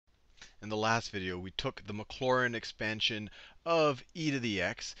In the last video, we took the Maclaurin expansion of e to the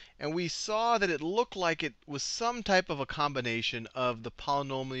x, and we saw that it looked like it was some type of a combination of the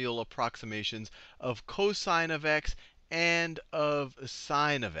polynomial approximations of cosine of x and of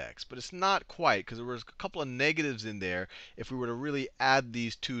sine of x. But it's not quite, because there was a couple of negatives in there if we were to really add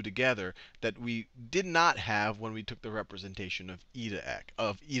these two together that we did not have when we took the representation of e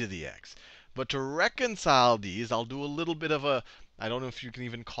to the x. But to reconcile these, I'll do a little bit of a, I don't know if you can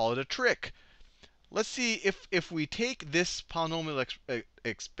even call it a trick. Let's see if we take this polynomial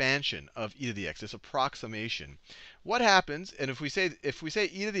expansion of e to the x, this approximation, what happens? And if we say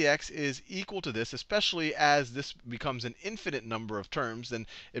e to the x is equal to this, especially as this becomes an infinite number of terms, then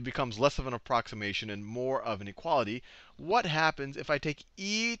it becomes less of an approximation and more of an equality. What happens if I take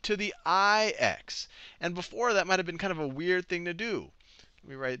e to the ix? And before, that might have been kind of a weird thing to do. Let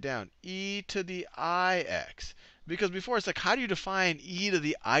me write it down. E to the ix. Because before, it's like, how do you define e to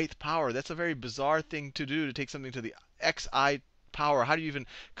the ith power? That's a very bizarre thing to do, to take something to the xi power. How do you even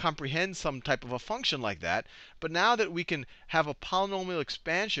comprehend some type of a function like that? But now that we can have a polynomial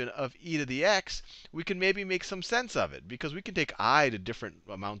expansion of e to the x, we can maybe make some sense of it. Because we can take I to different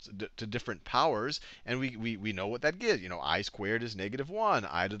amounts, to different powers, and we know what that gives. I squared is -1.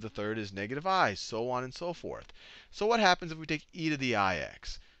 I to the third is -I, so on and so forth. So what happens if we take e to the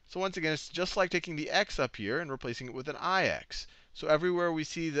ix? So once again, it's just like taking the x up here and replacing it with an ix. So everywhere we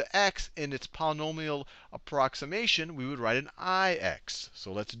see the x in its polynomial approximation, we would write an ix.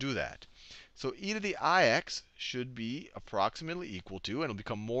 So let's do that. So e to the ix should be approximately equal to, and it'll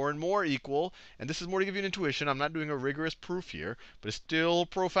become more and more equal. And this is more to give you an intuition. I'm not doing a rigorous proof here, but it's still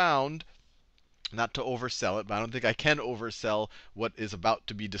profound. Not to oversell it, but I don't think I can oversell what is about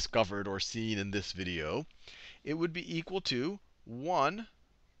to be discovered or seen in this video. It would be equal to 1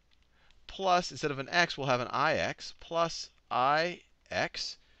 plus, instead of an x, we'll have an ix, plus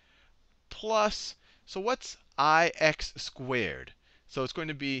ix, plus, so what's ix squared? So it's going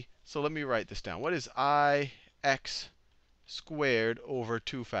to be, so let me write this down. What is ix squared over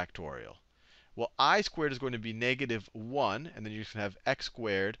 2 factorial? Well, I squared is going to be -1, and then you can have x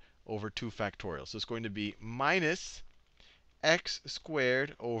squared over 2 factorial. So it's going to be minus x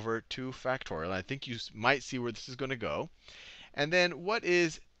squared over 2 factorial. And I think you might see where this is going to go. And then what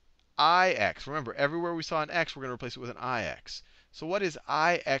is ix? Remember, everywhere we saw an x, we're going to replace it with an ix. So what is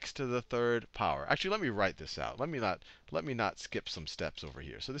ix to the third power? Actually, let me write this out. Let me not skip some steps over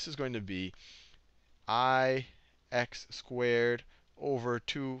here. So this is going to be ix squared over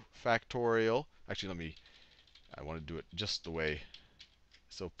 2 factorial. Actually, I want to do it just the way.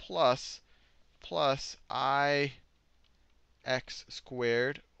 So plus ix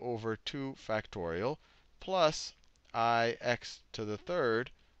squared over 2 factorial plus ix to the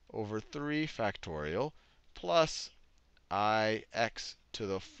third over 3 factorial plus ix to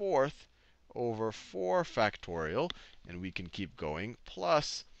the fourth over 4 factorial. And we can keep going,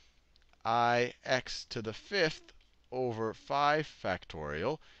 plus ix to the fifth over 5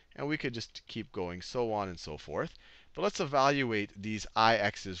 factorial. And we could just keep going, so on and so forth. But let's evaluate these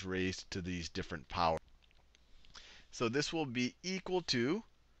ix's raised to these different powers. So this will be equal to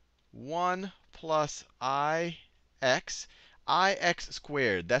 1 plus ix. Ix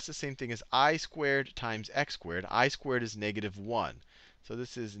squared, that's the same thing as I squared times x squared. I squared is -1. So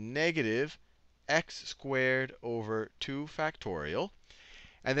this is negative x squared over 2 factorial.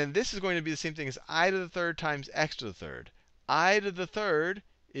 And then this is going to be the same thing as I to the third times x to the third. I to the third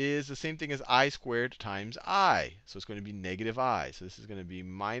is the same thing as I squared times I. So it's going to be -I. So this is going to be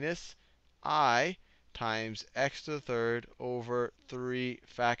minus I times x to the third over 3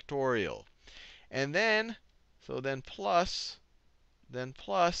 factorial. And then, plus,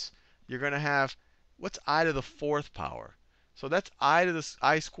 you're going to have, what's I to the fourth power? So that's I to the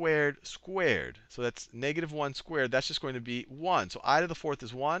I squared squared. So that's -1 squared. That's just going to be 1. So I to the fourth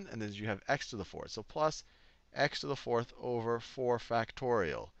is 1, and then you have x to the fourth. So plus x to the fourth over 4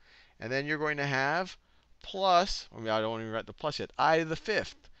 factorial. And then you're going to have plus, I don't even write the plus yet, I to the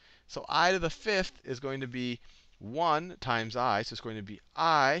fifth. So I to the fifth is going to be 1 times I. So it's going to be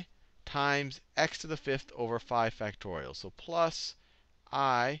I times x to the fifth over 5 factorial. So plus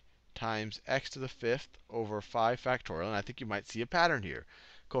I times x to the fifth over 5 factorial. And I think you might see a pattern here.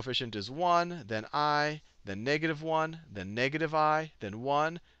 Coefficient is 1, then I, then -1, then -I, then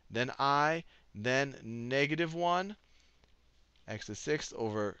 1, then I, then -1. X to the sixth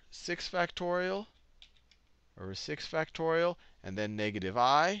over 6 factorial, and then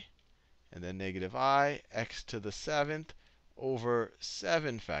 -I, and then -I, x to the seventh over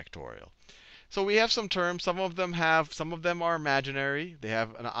 7 factorial. So we have some terms. Some of them are imaginary. They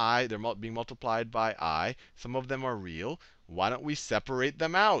have an I. They're being multiplied by I. Some of them are real. Why don't we separate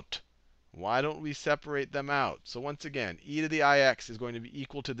them out? Why don't we separate them out? So once again, e to the ix is going to be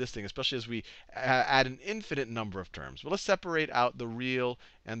equal to this thing, especially as we add an infinite number of terms. But let's separate out the real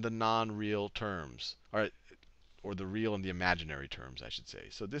and the non-real terms, or the real and the imaginary terms, I should say.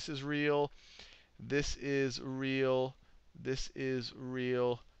 So this is real, this is real, this is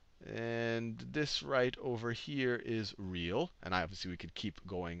real, and this right over here is real. And obviously, we could keep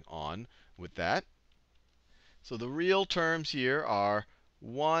going on with that. So the real terms here are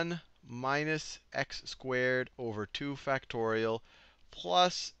 1 minus x squared over 2 factorial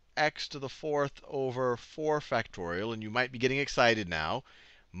plus x to the fourth over 4 factorial. And you might be getting excited now.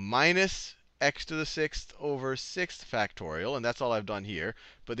 Minus x to the sixth over 6 factorial. And that's all I've done here.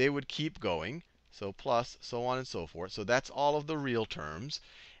 But they would keep going. So plus, so on and so forth. So that's all of the real terms.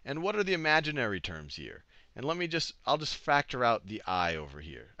 And what are the imaginary terms here? And I'll just factor out the I over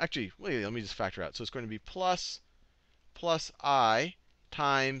here. Actually, wait, let me just factor out. So it's going to be plus I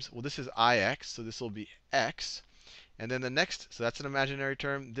times, well, this is ix, so this will be x. And then the next, so that's an imaginary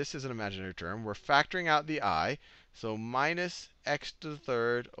term. This is an imaginary term. We're factoring out the I. So minus x to the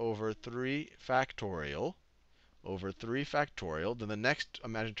third over 3 factorial over 3 factorial. Then the next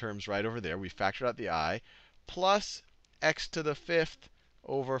imaginary term is right over there. We factored out the I plus x to the fifth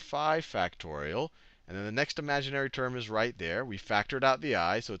over 5 factorial. And then the next imaginary term is right there. We factored out the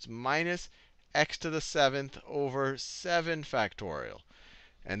I, so it's minus x to the seventh over 7 factorial.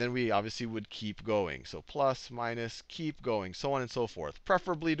 And then we obviously would keep going. So plus, minus, keep going, so on and so forth.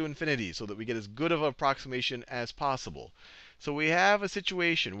 Preferably to infinity, so that we get as good of an approximation as possible. So we have a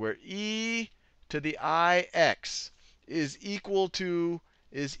situation where e to the ix is equal to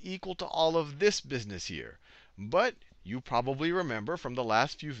all of this business here. But you probably remember from the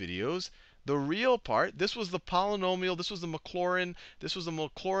last few videos, the real part, this was the polynomial, this was the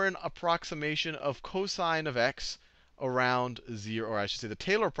Maclaurin approximation of cosine of x around 0, or I should say the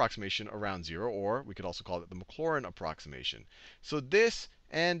Taylor approximation around 0, or we could also call it the Maclaurin approximation. So this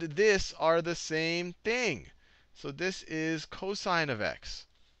and this are the same thing. So this is cosine of x,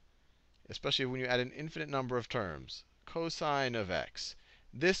 especially when you add an infinite number of terms. Cosine of x.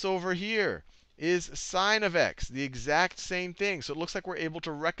 This over here is sine of x, the exact same thing. So it looks like we're able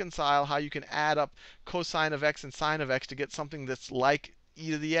to reconcile how you can add up cosine of x and sine of x to get something that's like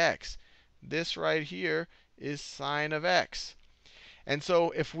e to the x. This right here is sine of x. And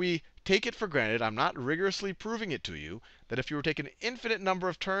so if we take it for granted, I'm not rigorously proving it to you, that if you were to take an infinite number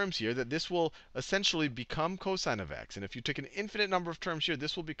of terms here, that this will essentially become cosine of x. And if you take an infinite number of terms here,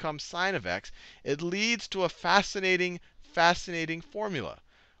 this will become sine of x. It leads to a fascinating formula.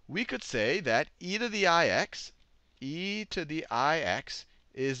 We could say that e to the ix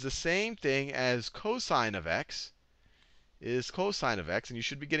is the same thing as cosine of x, and you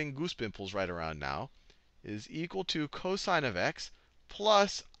should be getting goose pimples right around now, is equal to cosine of x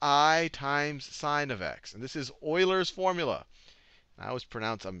plus I times sine of x. And this is Euler's formula. I always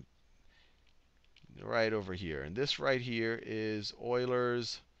pronounce them right over here. And this right here is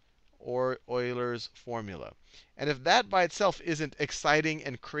Euler's formula. And if that by itself isn't exciting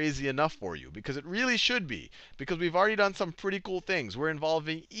and crazy enough for you, because it really should be, because we've already done some pretty cool things. We're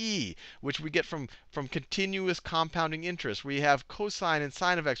involving e, which we get from continuous compounding interest. We have cosine and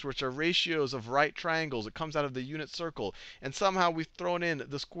sine of x, which are ratios of right triangles. It comes out of the unit circle. And somehow we've thrown in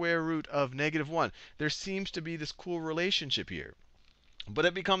the square root of -1. There seems to be this cool relationship here. But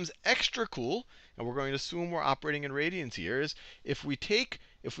it becomes extra cool, and we're going to assume we're operating in radians here, is if we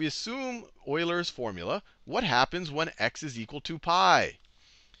assume Euler's formula, what happens when x is equal to pi?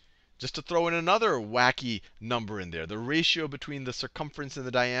 Just to throw in another wacky number in there, the ratio between the circumference and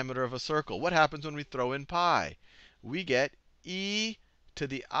the diameter of a circle. What happens when we throw in pi? We get e to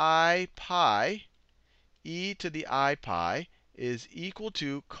the I pi. E to the I pi is equal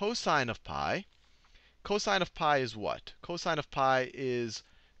to cosine of pi. Cosine of pi is what? Cosine of pi is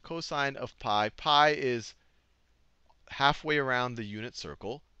pi is halfway around the unit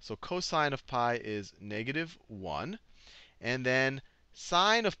circle. So cosine of pi is -1. And then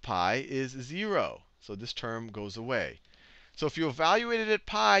sine of pi is 0. So this term goes away. So if you evaluate it at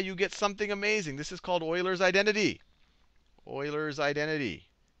pi, you get something amazing. This is called Euler's identity. Euler's identity.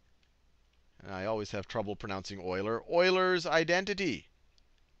 And I always have trouble pronouncing Euler. Euler's identity,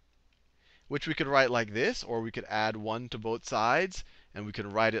 which we could write like this, or we could add 1 to both sides, and we can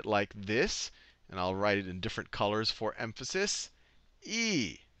write it like this. And I'll write it in different colors for emphasis.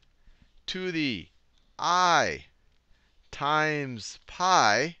 E to the I times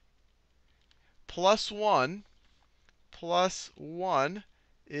pi plus 1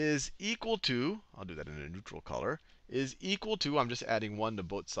 is equal to, I'll do that in a neutral color, is equal to, I'm just adding 1 to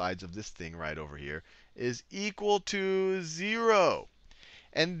both sides of this thing right over here, is equal to 0.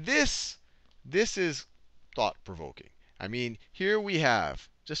 And this This is thought-provoking. I mean, here we have,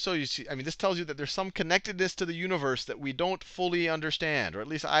 just so you see, I mean, this tells you that there's some connectedness to the universe that we don't fully understand, or at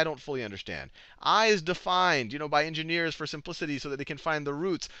least I don't fully understand. I is defined, by engineers for simplicity so that they can find the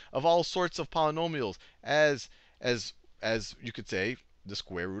roots of all sorts of polynomials as as you could say, the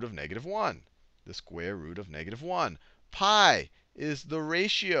square root of -1. The square root of -1. Pi is the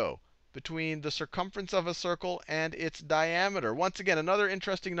ratio between the circumference of a circle and its diameter. Once again, another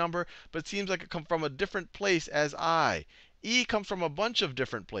interesting number, but it seems like it comes from a different place as I. E comes from a bunch of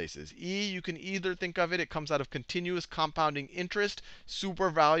different places. E, you can either think of it comes out of continuous compounding interest,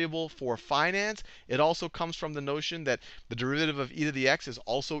 super valuable for finance. It also comes from the notion that the derivative of e to the x is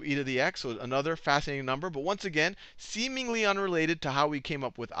also e to the x, so another fascinating number. But once again, seemingly unrelated to how we came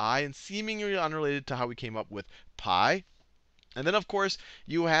up with I, and seemingly unrelated to how we came up with pi. And then, of course,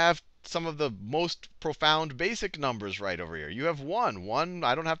 you have some of the most profound basic numbers right over here. You have 1. 1,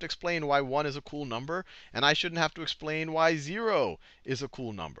 I don't have to explain why 1 is a cool number, and I shouldn't have to explain why 0 is a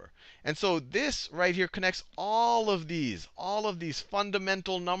cool number. And so this right here connects all of these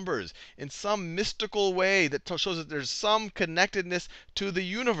fundamental numbers in some mystical way that shows that there's some connectedness to the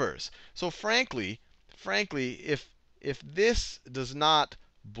universe. So frankly, if this does not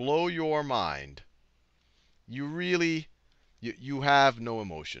blow your mind, you really you have no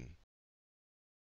emotion.